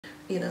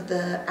you know,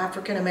 the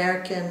African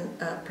American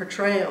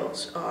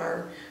portrayals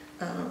are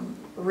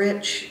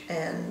rich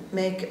and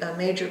make a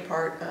major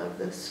part of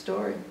the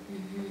story.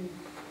 Mm-hmm.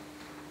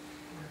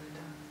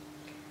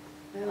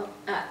 Well,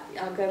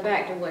 I'll go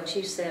back to what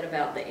you said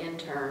about the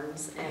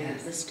interns and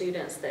the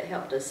students that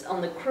helped us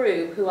on the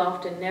crew, who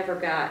often never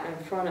got in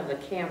front of a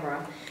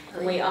camera.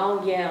 And we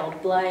all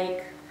yelled,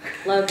 Blake,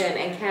 Logan,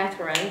 and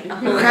Catherine.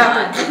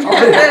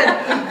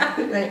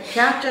 Right,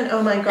 Captain,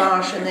 oh my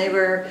gosh, and they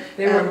were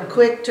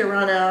quick to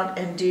run out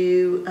and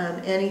do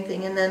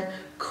anything. And then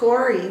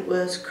Corey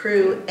was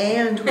crew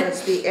and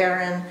was the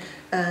Aaron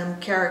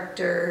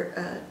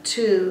character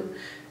too.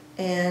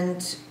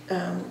 And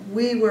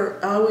we were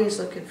always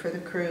looking for the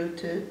crew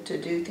to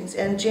do things.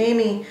 And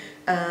Jamie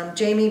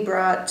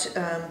brought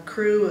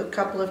crew a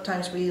couple of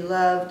times. We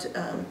loved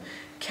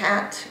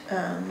Kat,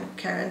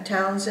 Karen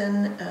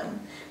Townsend.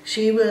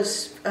 She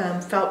was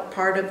felt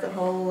part of the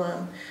whole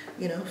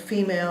you know,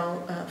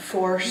 female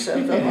force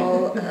of the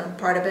whole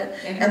part of it.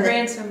 And her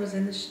grandson was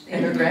in the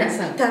and her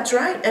grandson. That's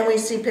right, and we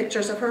see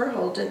pictures of her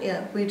holding.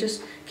 Yeah, we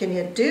just, can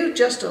you do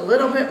just a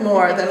little bit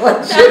more than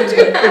what you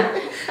do?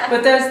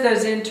 But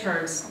those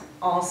interns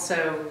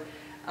also,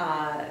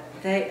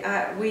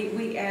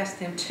 we asked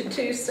them to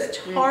do such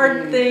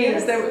hard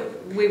things.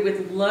 We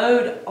would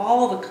load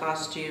all the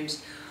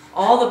costumes,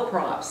 all the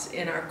props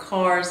in our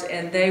cars,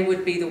 and they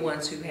would be the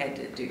ones who had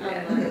to do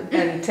that.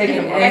 And take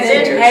them and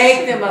then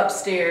take them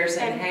upstairs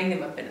and hang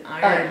them up in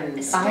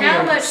irons.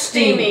 How much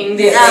steaming?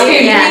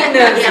 Steaming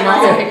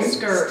those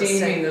skirts.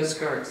 Steaming those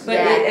skirts. But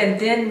and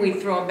then we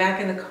throw them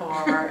back in the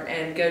car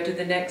and go to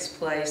the next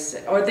place,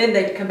 or then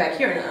they'd come back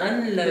here and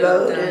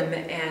unload them,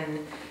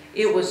 and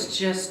it was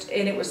just,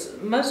 and it was,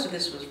 most of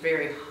this was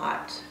very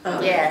hot.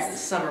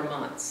 Summer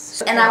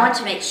months. And I want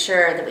to make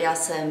sure that we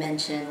also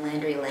mention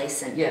Landry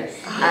Layson,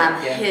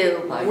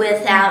 who,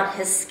 without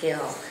his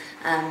skill,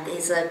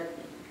 he's a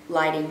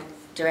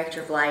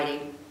director of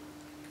lighting,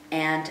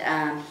 and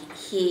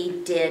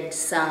he did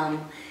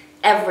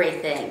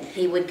everything.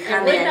 He would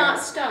come in. Would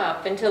not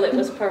stop until it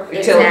was perfect.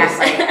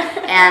 Exactly.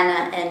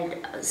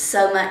 and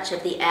so much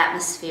of the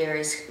atmosphere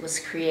was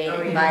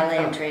created by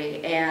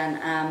Landry,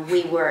 and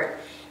we were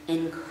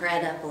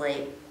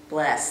incredibly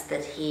blessed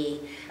that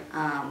he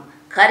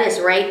cut his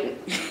rate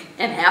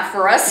in half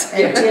for us.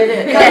 And did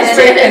it.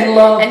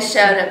 And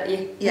showed up.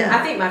 Yeah.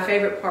 I think my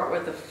favorite part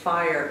was the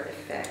fire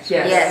effect.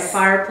 Yes. The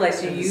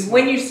fireplace.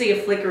 When you see a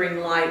flickering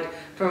light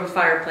from a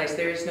fireplace,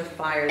 there is no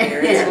fire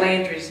there. It's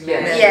Landry's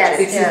magic. Yes.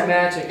 It's his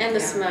magic. And the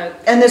smoke.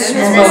 And the smoke.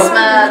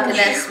 And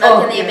the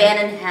smoke in the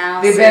abandoned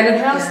house. The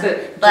abandoned house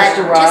that just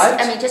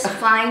arrived. Just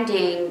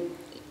finding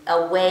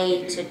a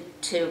way to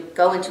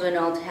go into an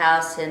old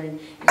house and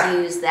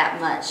use that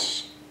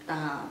much,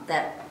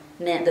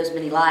 those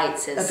many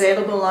lights is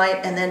available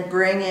light, and then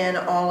bring in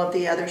all of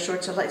the other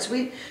sorts of lights.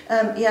 We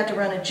you had to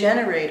run a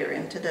generator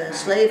into the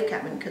slave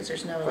cabin because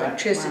there's no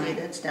electricity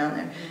that's down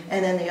there.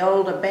 And then the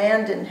old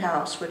abandoned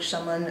house, which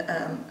someone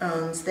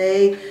owns,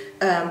 they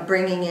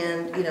bringing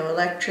in, you know,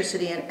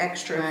 electricity and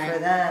extra for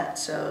that.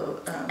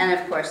 So and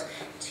of course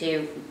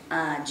to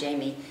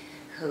Jamie,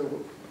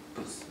 who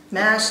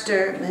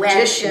master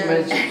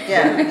magician.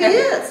 Yeah, he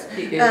is.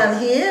 He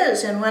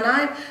is. And when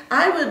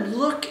I would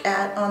look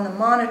at on the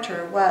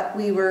monitor what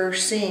we were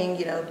seeing,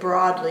 you know,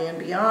 broadly and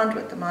beyond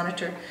with the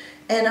monitor,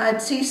 and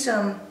I'd see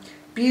some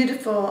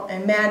beautiful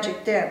and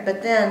magic there.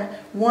 But then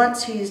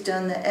once he's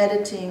done the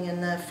editing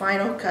and the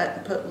final cut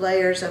and put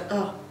layers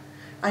of,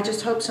 I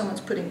just hope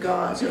someone's putting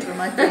gauze over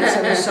my face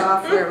in the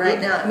software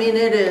right now. I mean,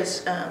 it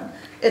is.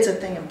 It's a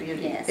thing of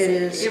beauty. Yes. It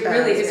is. It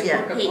really is a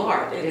work of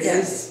art. It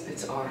is.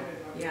 It's art.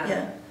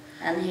 Yeah.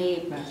 And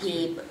he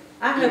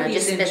I hope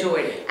he's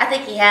enjoyed it. I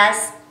think he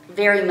has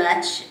very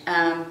much,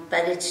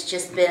 but it's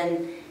just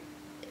been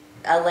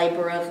a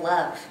labor of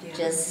love.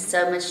 Just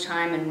so much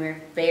time, and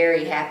we're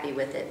very happy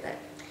with it. But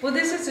well,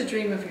 this is a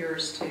dream of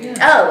yours too.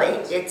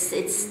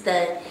 It's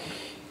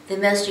the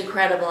most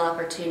incredible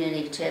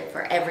opportunity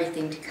for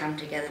everything to come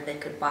together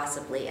that could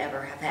possibly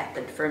ever have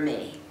happened for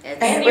me.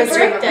 And your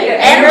birthday.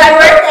 And my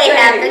birthday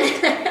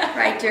happened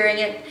right during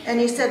it. And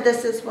you said,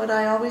 this is what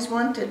I always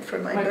wanted for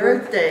my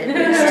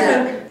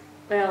birthday.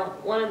 Well,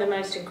 one of the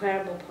most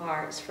incredible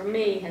parts for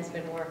me has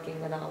been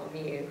working with all of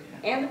you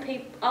and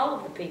all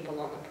of the people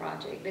on the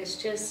project.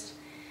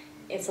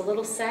 It's a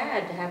little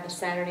sad to have a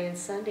Saturday and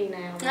Sunday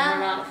now when we're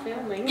not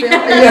filming.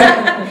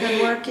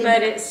 Been working.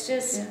 But it's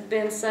just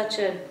been such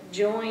a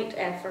joint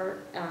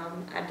effort.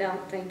 I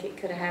don't think it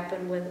could have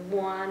happened with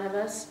one of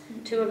us,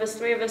 two of us,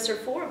 three of us, or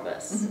four of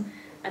us.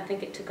 I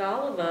think it took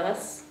all of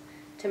us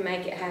to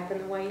make it happen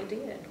the way it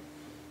did.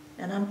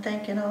 And I'm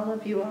thanking all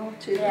of you all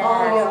too. Yeah.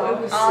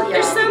 All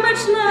There's so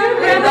much love.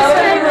 We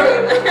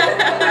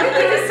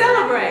need to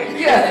celebrate.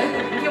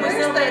 Can we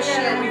celebrate?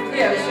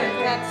 Yeah,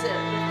 that's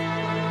it.